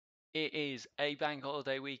It is a bank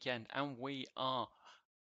holiday weekend and we are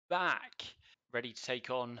back, ready to take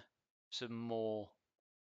on some more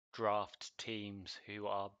draft teams who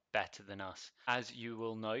are better than us. As you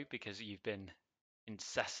will know because you've been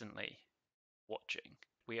incessantly watching,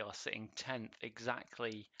 we are sitting 10th,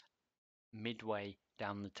 exactly midway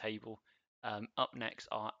down the table. Up next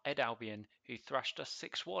are Ed Albion, who thrashed us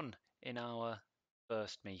 6-1 in our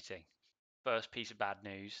first meeting. First piece of bad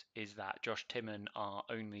news is that Josh Timon, our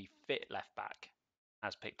only fit left back,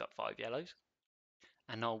 has picked up 5 yellows.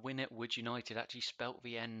 And our win at Wood United actually spelt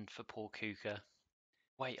the end for poor Kuka.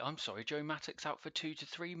 Wait, I'm sorry, Joe Mattock's out for 2 to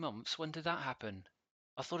 3 months. When did that happen?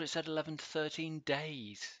 I thought it said 11 to 13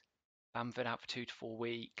 days. Bamford out for 2 to 4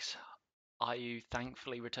 weeks. Ayew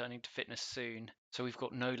thankfully returning to fitness soon. So we've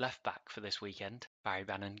got no left back for this weekend. Barry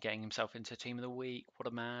Bannon getting himself into Team of the Week.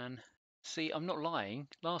 What a man. See, I'm not lying.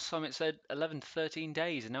 Last time it said 11 to 13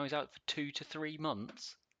 days, and now he's out for 2 to 3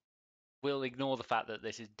 months. We'll ignore the fact that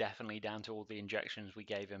this is definitely down to all the injections we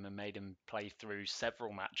gave him and made him play through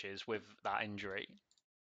several matches with that injury.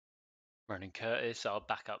 Ronan Curtis, our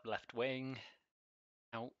backup left wing,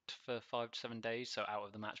 out for 5 to 7 days, so out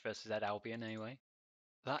of the match versus Ed Albion anyway.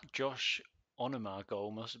 That Josh Onoma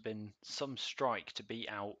goal must have been some strike to beat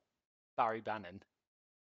out Barry Bannon.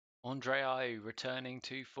 Andre Ayew returning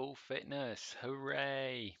to full fitness.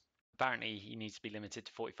 Hooray! Apparently he needs to be limited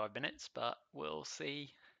to 45 minutes, but we'll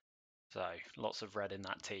see. So, lots of red in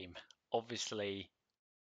that team. Obviously,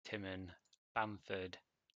 Timon, Bamford,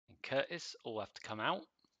 and Curtis all have to come out.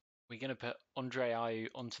 We're going to put Andre Ayew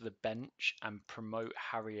onto the bench and promote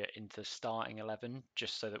Harriet into the starting 11,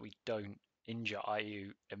 just so that we don't injure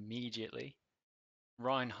Ayew immediately.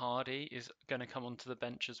 Ryan Hardy is going to come onto the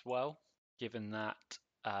bench as well, given that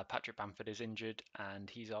Patrick Bamford is injured and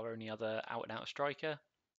he's our only other out-and-out striker.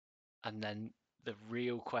 And then the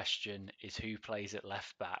real question is who plays at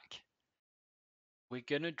left back. We're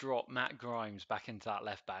going to drop Matt Grimes back into that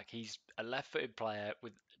left back. He's a left-footed player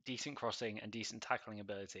with decent crossing and decent tackling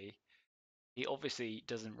ability. He obviously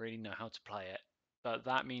doesn't really know how to play it, but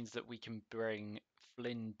that means that we can bring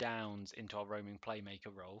Flynn Downs into our roaming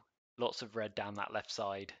playmaker role. Lots of red down that left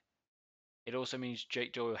side. It also means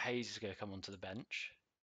Jake Doyle-Hayes is going to come onto the bench.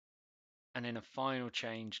 And in a final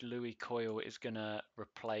change, Louis Coyle is going to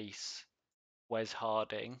replace Wes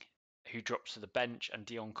Harding, who drops to the bench, and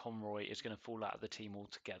Dion Conroy is going to fall out of the team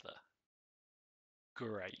altogether.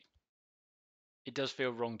 Great. It does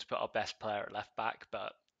feel wrong to put our best player at left back,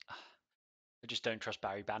 but I just don't trust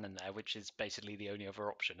Barry Bannon there, which is basically the only other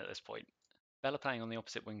option at this point. Bella playing on the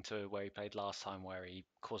opposite wing to where he played last time, where he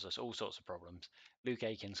caused us all sorts of problems. Luke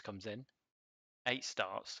Akins comes in. 8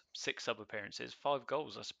 starts, 6 sub appearances, 5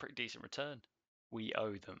 goals. That's a pretty decent return. We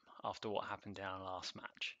owe them after what happened in our last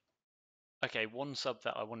match. Okay, one sub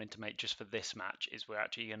that I wanted to make just for this match is we're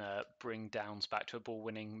actually going to bring Downs back to a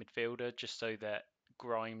ball-winning midfielder just so that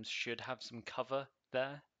Grimes should have some cover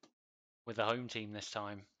there with the home team this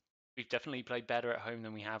time. We've definitely played better at home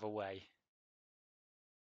than we have away.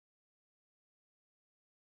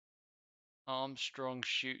 Armstrong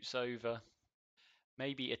shoots over.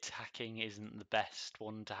 Maybe attacking isn't the best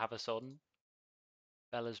one to have us on.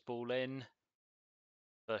 Bella's ball in.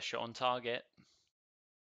 First shot on target.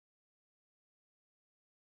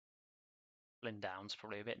 Flynn Downs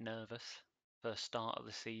probably a bit nervous. First start of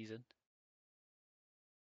the season.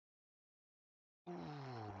 Ooh.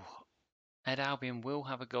 Ed Albion will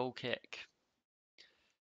have a goal kick.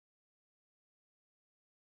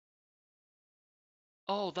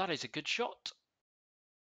 Oh, that is a good shot.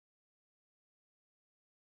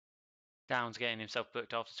 Downs getting himself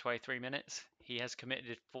booked after 23 minutes. He has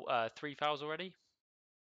committed 3 fouls already.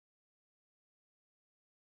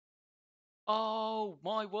 Oh,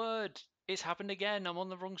 my word. It's happened again. I'm on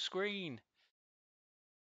the wrong screen.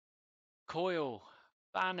 Coyle.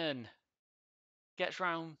 Bannon. Gets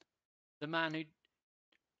round the man who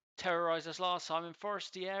terrorised us last time. And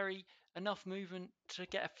Forestieri, enough movement to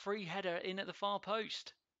get a free header in at the far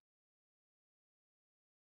post.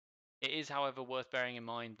 It is, however, worth bearing in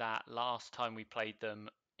mind that last time we played them,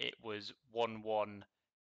 it was 1-1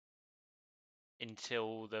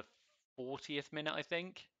 until the 40th minute, I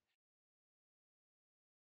think.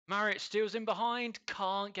 Marriott steals in behind,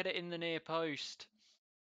 can't get it in the near post.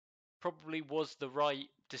 Probably was the right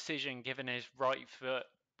decision given his right foot,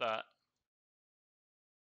 but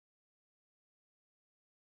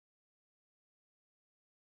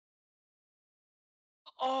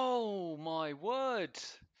oh my word!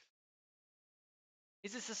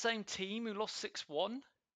 Is this the same team who lost 6-1?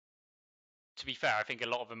 To be fair, I think a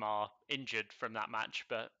lot of them are injured from that match,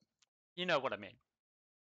 but you know what I mean.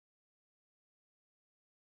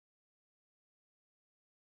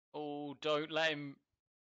 Oh, Oh, don't let him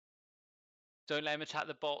attack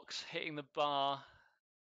the box. Hitting the bar.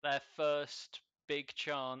 Their first big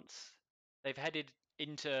chance. They've headed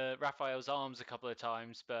into Raphael's arms a couple of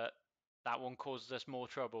times, but that one causes us more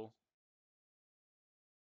trouble.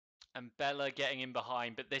 And Bella getting in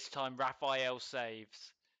behind, but this time Raphael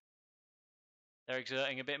saves. They're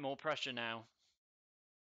exerting a bit more pressure now.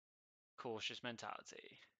 Cautious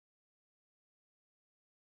mentality.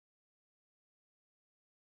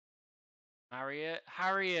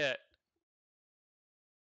 Harriet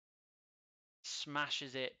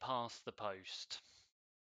smashes it past the post.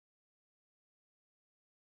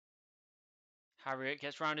 Harriet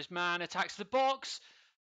gets round his man, attacks the box.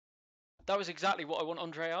 That was exactly what I want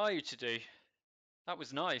Andre Ayew to do. That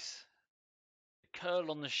was nice. The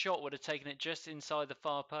curl on the shot would have taken it just inside the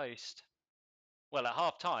far post. Well, at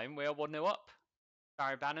half time, we are 1-0 up.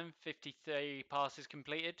 Barry Bannon, 53 passes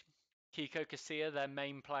completed. Kiko Casilla, their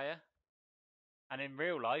main player. And in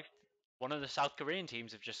real life, one of the South Korean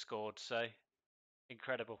teams have just scored, so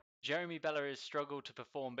incredible. Jeremy Bella has struggled to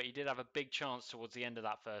perform, but he did have a big chance towards the end of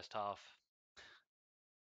that first half.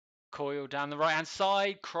 Coyle down the right-hand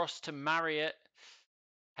side, cross to Marriott.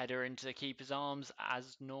 Header into the keeper's arms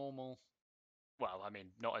as normal. Well, I mean,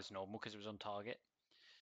 not as normal because it was on target.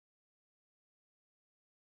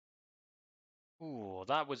 Ooh,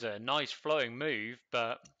 that was a nice flowing move,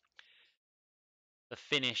 but the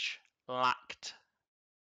finish lacked,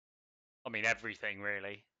 I mean, everything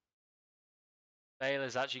really. Bale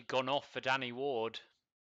has actually gone off for Danny Ward.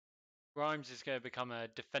 Grimes is going to become a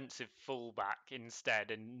defensive fullback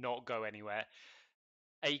instead and not go anywhere.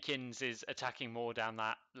 Akins is attacking more down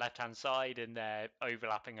that left-hand side and they're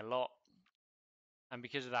overlapping a lot. And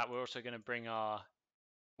because of that, we're also going to bring our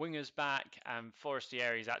wingers back, and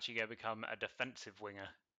Forestieri is actually going to become a defensive winger.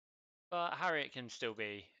 But Harriet can still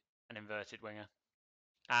be an inverted winger.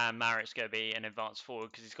 And Marritt's going to be an advanced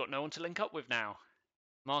forward because he's got no one to link up with now.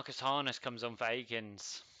 Marcus Harness comes on for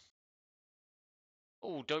Akins.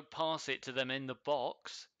 Oh, don't pass it to them in the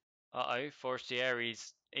box. Uh-oh,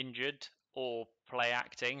 Forestieri's injured or play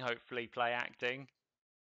acting. Hopefully play acting.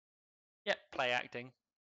 Yep, play acting.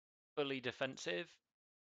 Fully defensive.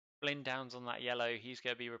 Blin Downs on that yellow. He's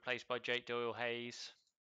going to be replaced by Jake Doyle-Hayes.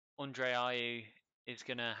 Andre Ayew is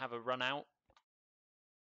going to have a run out.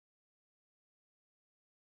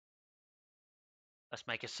 Let's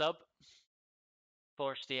make a sub.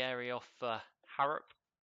 Forestieri off for Harrop.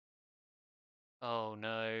 Oh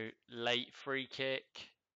no, late free kick.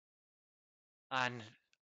 And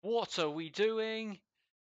what are we doing?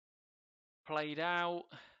 Played out.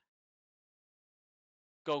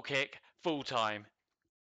 Goal kick, full time.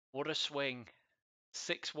 What a swing.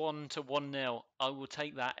 6-1 to 1-0. I will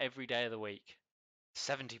take that every day of the week.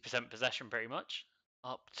 70% possession pretty much.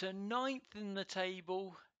 Up to 9th in the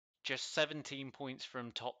table. Just 17 points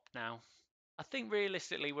from top now. I think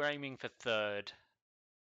realistically we're aiming for 3rd.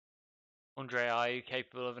 Andre Ayew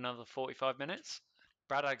capable of another 45 minutes.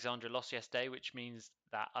 Brad Alexandra lost yesterday, which means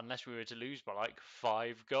that unless we were to lose by like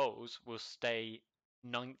 5 goals, we'll stay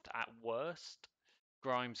 9th at worst.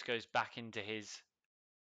 Grimes goes back into his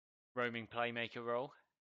roaming playmaker role.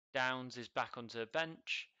 Downs is back onto the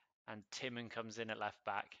bench, and Timon comes in at left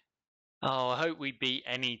back. Oh, I hope we beat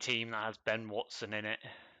any team that has Ben Watson in it.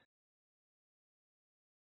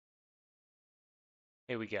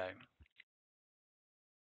 Here we go.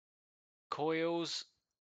 Coyle's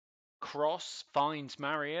cross finds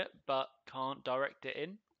Marriott, but can't direct it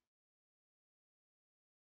in.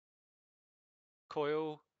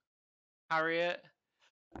 Coyle, Harriet,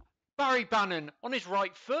 Barry Bannon on his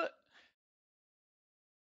right foot.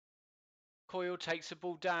 Coyle takes the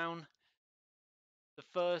ball down. The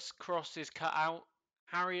first cross is cut out.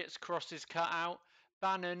 Harriet's cross is cut out.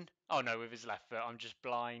 Bannon, oh no, with his left foot, I'm just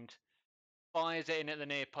blind. Fires it in at the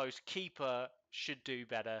near post. Keeper should do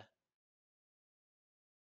better.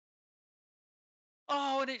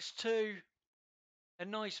 Oh, and it's 2. A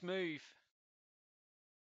nice move.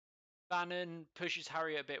 Bannon pushes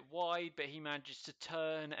Harriet a bit wide, but he manages to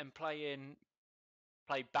turn and play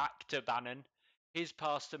back to Bannon. His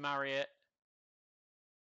pass to Marriott.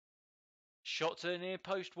 Shot to the near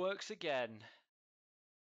post works again.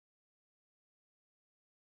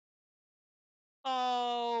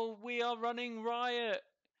 Oh, we are running riot.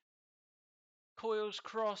 Coyle's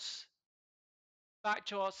cross. Back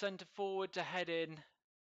to our centre forward to head in.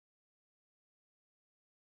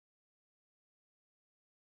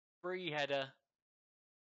 Free header.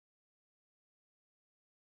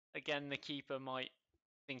 Again, the keeper might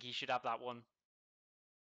think he should have that one.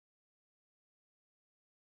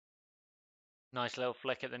 Nice little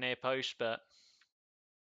flick at the near post, but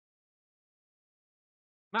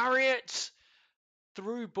Marriott!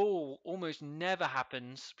 Through ball almost never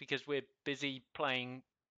happens because we're busy playing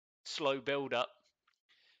slow build-up.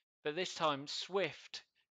 But this time, Swift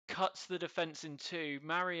cuts the defence in two.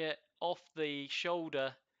 Marriott off the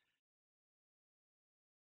shoulder.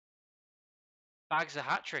 Bags a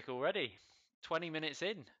hat-trick already. 20 minutes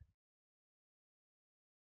in.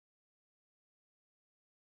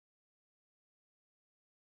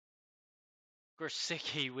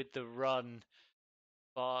 Grosicki with the run.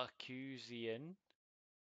 Barkusian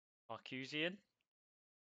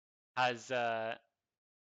has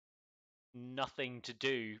nothing to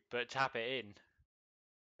do but tap it in.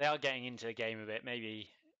 They are getting into the game a bit. Maybe,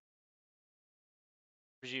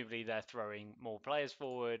 presumably they're throwing more players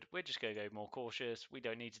forward. We're just going to go more cautious. We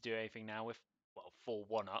don't need to do anything now with, well,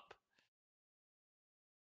 4-1 up.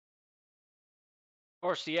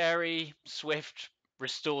 Forestieri, Swift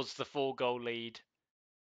restores the 4-goal lead.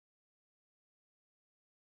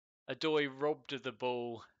 Adoy robbed of the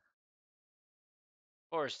ball.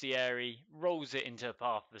 Forestieri rolls it into the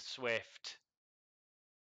path of Swift.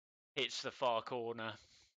 Hits the far corner.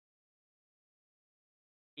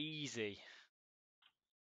 Easy.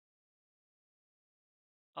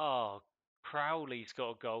 Oh, Crowley's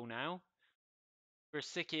got a goal now.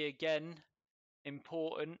 Grosicki again,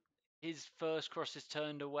 important. His first cross is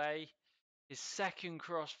turned away. His second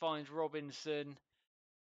cross finds Robinson.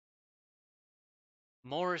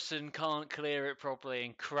 Morrison can't clear it properly,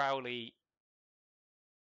 and Crowley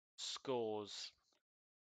scores.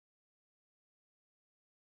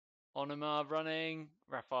 Onumar running.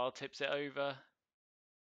 Raphael tips it over.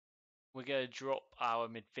 We're going to drop our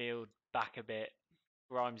midfield back a bit.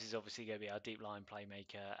 Grimes is obviously going to be our deep line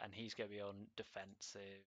playmaker, and he's going to be on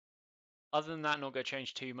defensive. Other than that, not going to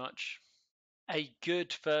change too much. A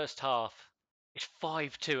good first half. It's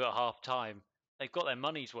 5-2 at half time. They've got their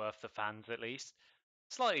money's worth, the fans at least.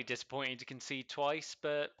 Slightly disappointing to concede twice,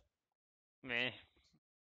 but meh.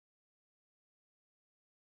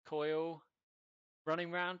 Coyle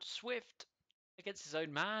running round Swift against his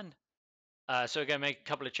own man. So we're going to make a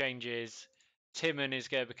couple of changes. Timon is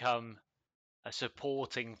going to become a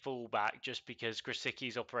supporting fullback just because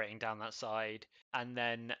Grosicki's operating down that side. And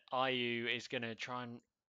then Ayu is going to try and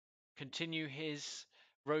continue his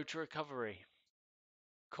road to recovery.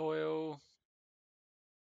 Coyle.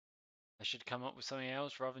 I should come up with something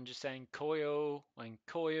else rather than just saying Coyle when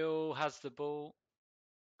Coyle has the ball.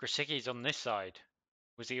 Grosicki's on this side.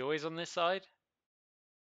 Was he always on this side?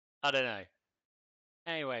 I don't know.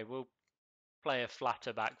 Anyway, we'll play a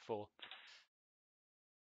flatter back four.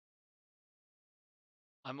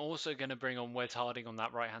 I'm also going to bring on Wes Harding on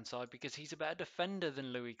that right-hand side because he's a better defender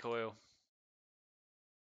than Louis Coyle.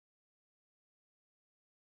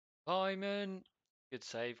 Hyman. Good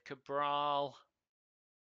save. Cabral.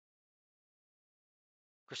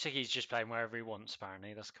 Grosicki's just playing wherever he wants,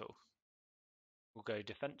 apparently. That's cool. We'll go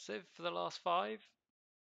defensive for the last 5.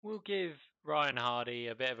 We'll give Ryan Hardy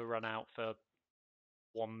a bit of a run out for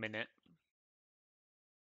 1 minute.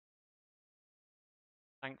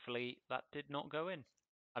 Thankfully, that did not go in.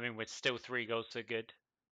 I mean, we're still 3 goals to good.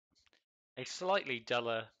 A slightly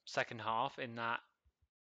duller second half in that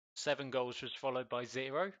 7 goals was followed by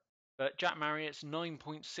 0. But Jack Marriott's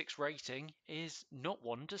 9.6 rating is not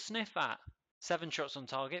one to sniff at. 7 shots on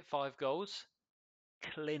target, 5 goals.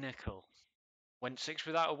 Clinical. Went 6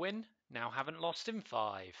 without a win, now haven't lost in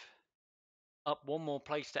 5. Up 1 more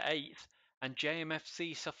place to 8th, and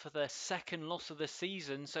JMFC suffer their second loss of the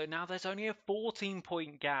season, so now there's only a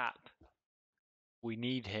 14-point gap. We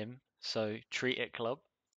need him, so treat it, club.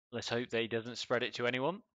 Let's hope that he doesn't spread it to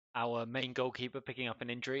anyone. Our main goalkeeper picking up an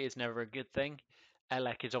injury is never a good thing.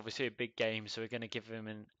 Elek is obviously a big game, so we're going to give him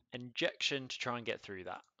an injection to try and get through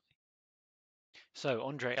that. So,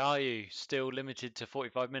 Andre Ayew, still limited to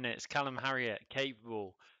 45 minutes. Callum Harriott,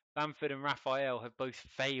 capable. Bamford and Raphael have both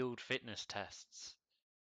failed fitness tests.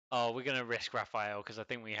 Oh, we're going to risk Raphael because I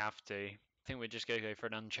think we have to. I think we're just going to go for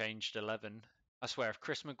an unchanged 11. I swear, if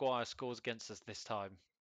Chris Maguire scores against us this time,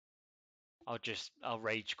 I'll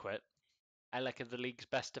rage quit. Elek of the league's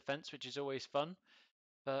best defence, which is always fun,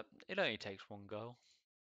 but it only takes 1 goal.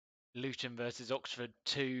 Luton versus Oxford,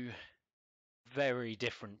 2 very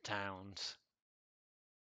different towns.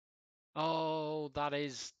 Oh, that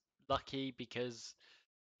is lucky because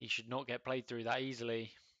he should not get played through that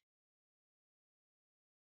easily.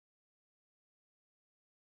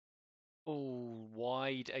 Oh,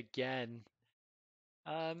 wide again.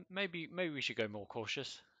 Maybe we should go more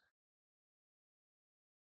cautious.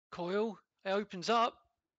 Coyle, it opens up.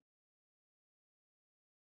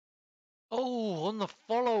 Oh, on the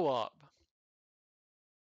follow-up.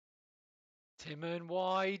 Timon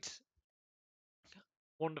wide.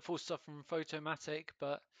 Wonderful stuff from Photomatic,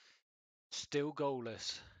 but still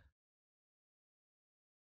goalless.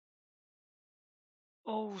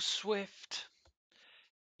 Oh, Swift.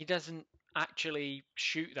 He doesn't actually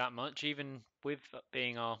shoot that much, even with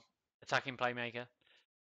being our attacking playmaker.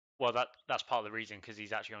 Well, that's part of the reason, because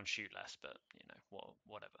he's actually on shoot less, but, you know,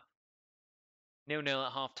 whatever. 0-0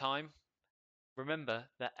 at half-time. Remember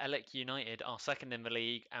that Elec United are second in the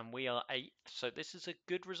league and we are 8th, so this is a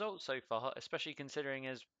good result so far, especially considering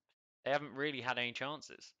as they haven't really had any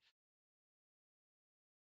chances.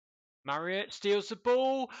 Marriott steals the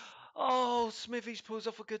ball. Oh, Smithies pulls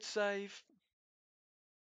off a good save.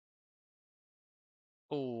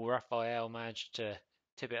 Oh, Raphael managed to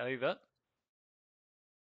tip it over.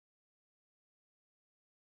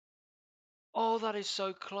 Oh, that is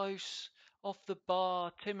so close. Off the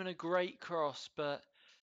bar. Tim and a great cross, but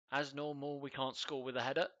as normal, we can't score with a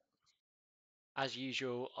header. As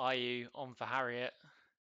usual, Ayew on for Harriet.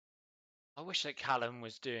 I wish that Callum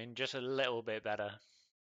was doing just a little bit better.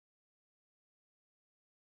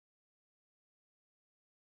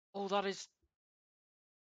 Oh, that is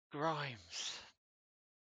Grimes.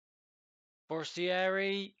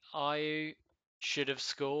 Forestieri, Ayew should have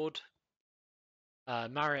scored.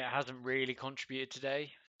 Marriott hasn't really contributed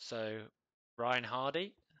today, so Ryan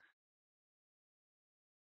Hardy.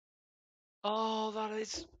 Oh, that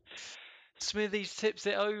is... Smithies tips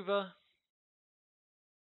it over.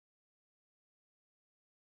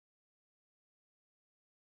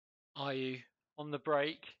 Ayew on the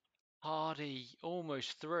break. Hardy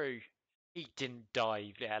almost through. He didn't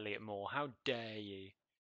dive, Elliot Moore. How dare you?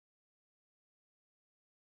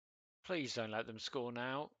 Please don't let them score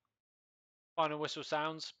now. Final whistle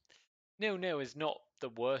sounds. 0-0 is not the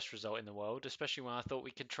worst result in the world, especially when I thought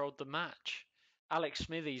we controlled the match. Alex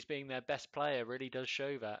Smithies being their best player really does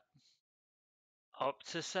show that. Up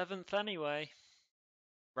to 7th anyway.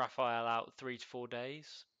 Raphael out 3 to 4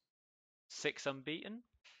 days. 6 unbeaten.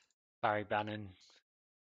 Barry Bannon,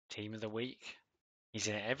 team of the week. He's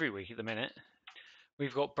in it every week at the minute.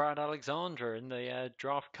 We've got Brad Alexandra in the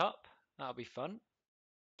Draft Cup. That'll be fun.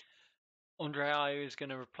 Andre Ayew is going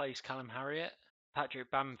to replace Callum Harriott.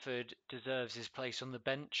 Patrick Bamford deserves his place on the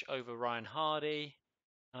bench over Ryan Hardy.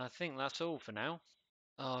 And I think that's all for now.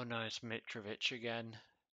 Oh no, it's Mitrovic again.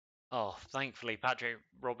 Oh, thankfully Patrick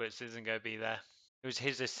Roberts isn't going to be there. It was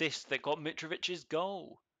his assist that got Mitrovic's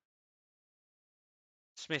goal.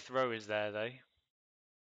 Smith Rowe is there though.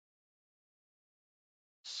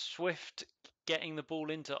 Swift getting the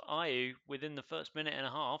ball into Ayew within the first minute and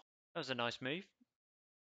a half. That was a nice move.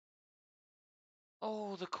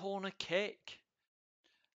 Oh, the corner kick.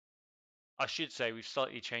 I should say we've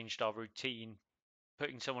slightly changed our routine,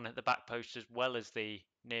 putting someone at the back post as well as the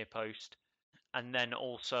near post, and then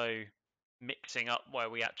also mixing up where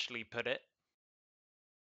we actually put it.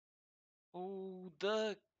 Oh,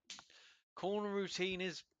 the corner routine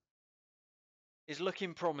is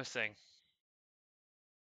looking promising.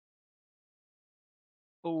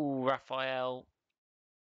 Oh, Raphael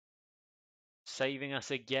saving us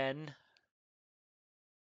again.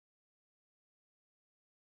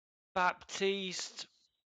 Baptiste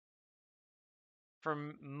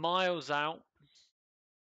from miles out.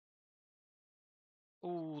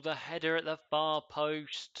 Oh, the header at the far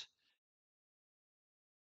post.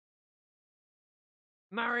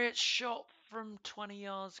 Marriott's shot from 20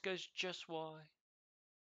 yards goes just wide.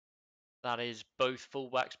 That is both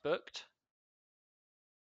fullbacks booked.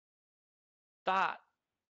 That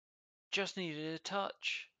just needed a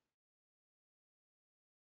touch.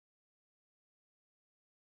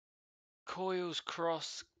 Coyle's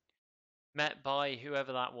cross met by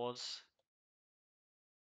whoever that was.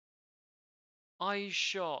 Eyes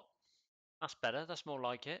shot. That's better. That's more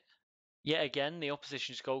like it. Yet again, the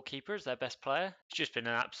opposition's goalkeeper is their best player. It's just been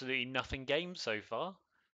an absolutely nothing game so far.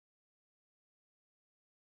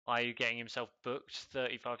 Ayew getting himself booked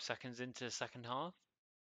 35 seconds into the second half.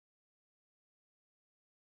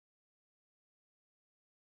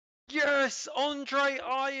 Yes! Andre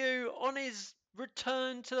Ayew on his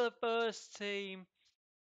return to the first team.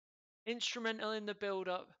 Instrumental in the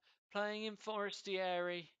build-up, playing in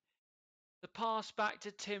Forestieri. The pass back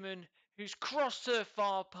to Timon, who's crossed to the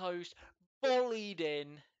far post, volleyed in.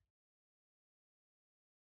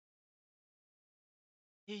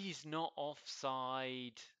 He's not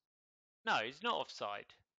offside. No, he's not offside.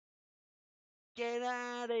 Get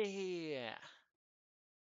out of here.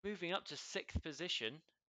 Moving up to 6th position.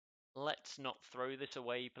 Let's not throw this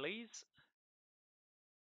away, please.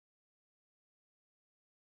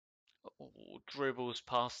 Oh, dribbles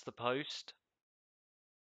past the post.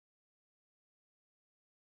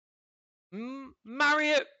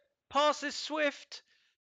 Marriott passes Swift.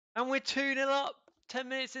 And we're 2-0 up. 10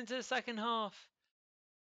 minutes into the second half.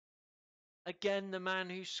 Again, the man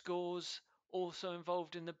who scores, also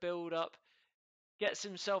involved in the build-up, gets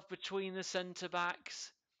himself between the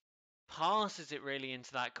centre-backs, passes it really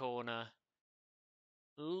into that corner.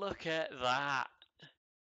 Look at that.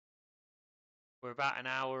 We're about an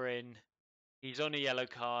hour in. He's on a yellow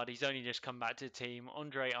card. He's only just come back to the team.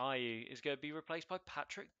 Andre Ayew is going to be replaced by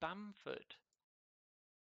Patrick Bamford.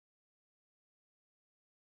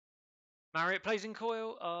 Marriott plays in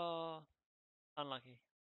Coyle. Oh, unlucky.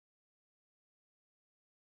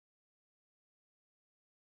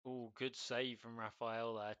 Oh, good save from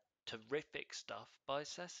Raphael there. Terrific stuff by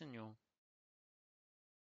Sessegnon.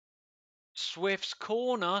 Swift's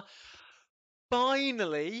corner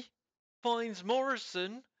finally finds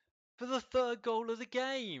Morrison for the third goal of the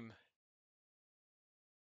game.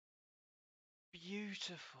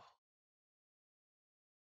 Beautiful.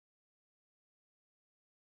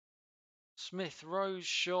 Smith Rowe's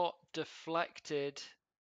shot deflected.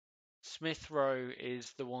 Smith Rowe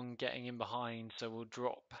is the one getting in behind, so we'll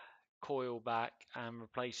drop Coyle back and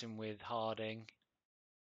replace him with Harding.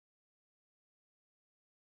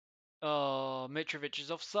 Oh, Mitrovic is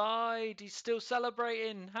offside. He's still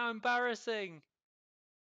celebrating. How embarrassing.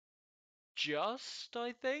 Just,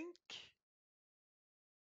 I think.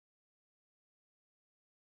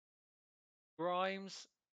 Grimes,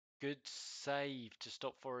 good save to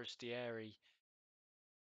stop Forestieri.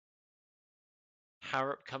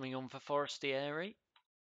 Harrop coming on for Forestieri.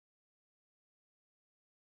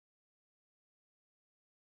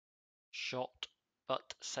 Shot,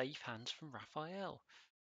 but safe hands from Raphael.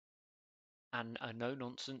 And a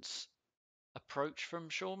no-nonsense approach from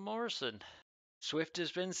Sean Morrison. Swift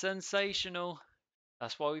has been sensational.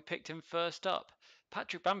 That's why we picked him first up.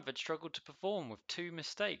 Patrick Bamford struggled to perform with 2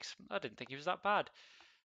 mistakes. I didn't think he was that bad.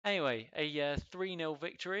 Anyway, a 3-0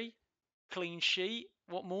 victory. Clean sheet.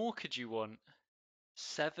 What more could you want?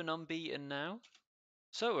 7 unbeaten now.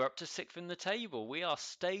 So we're up to 6th in the table. We are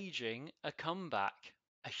staging a comeback.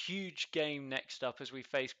 A huge game next up as we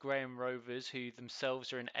face Graham Rovers, who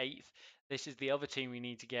themselves are in 8th. This is the other team we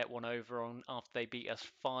need to get one over on after they beat us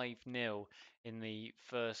 5-0 in the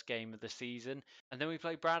first game of the season. And then we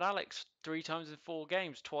play Brad Alex 3 times in 4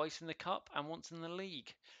 games, twice in the cup and once in the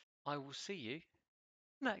league. I will see you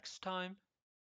next time.